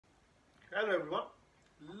Hello everyone,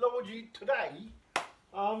 Logi today.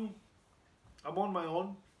 I'm on my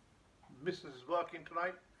own. Mrs. is working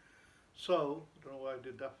tonight, so I don't know what I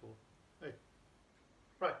did that for. Hey,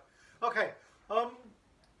 right, okay.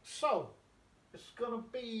 So it's gonna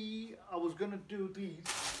be. I was gonna do these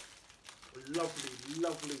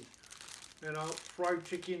lovely, fried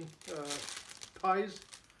chicken pies.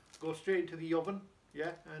 Go straight into the oven,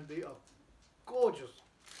 yeah, and they are gorgeous,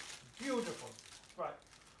 beautiful. Right,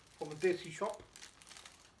 from a desi shop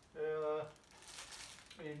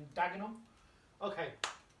in Dagenham. Okay,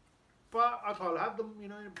 but I thought I'll have them,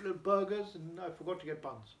 in little burgers, and I forgot to get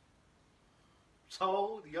buns.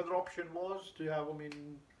 So the other option was to have them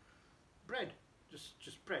in bread,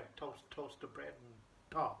 just bread, toast the bread and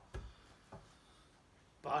tar.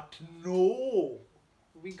 But no,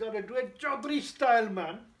 we gotta do it Chaudhary style,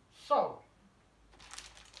 man. So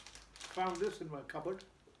found this in my cupboard.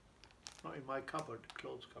 Not in my cupboard,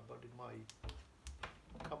 clothes cupboard, in my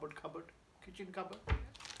cupboard, kitchen cupboard.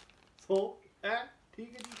 So, it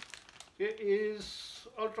is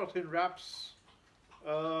ultra thin wraps,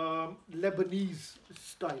 Lebanese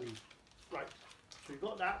style. Right, so you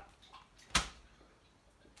got that.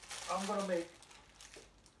 I'm gonna make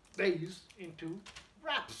these into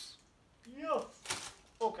wraps. Yes.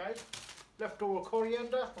 Okay, leftover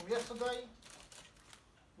coriander from yesterday.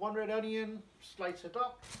 1 red onion, slice it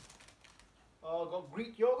up. Got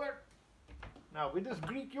Greek yogurt. Now with this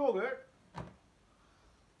Greek yogurt, I'm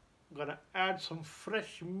gonna add some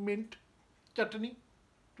fresh mint chutney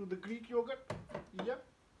to the Greek yogurt. Yep.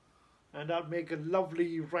 And that'll make a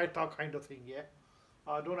lovely raita kind of thing, yeah.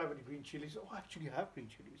 I don't have any green chilies. Oh, actually I have green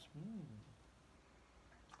chilies.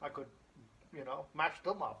 I could, mash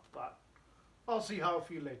them up, but I'll see how I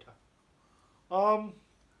feel later.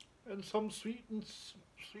 And some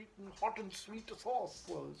hot and sweet sauce.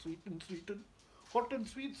 Well, hot and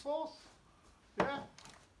sweet sauce. Yeah.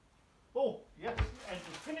 Oh, yes. And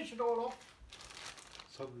to finish it all off,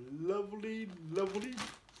 some lovely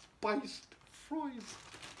spiced fries.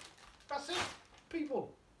 That's it,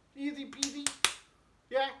 people. Easy peasy.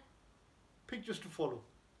 Yeah. Pictures to follow.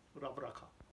 Rabraka.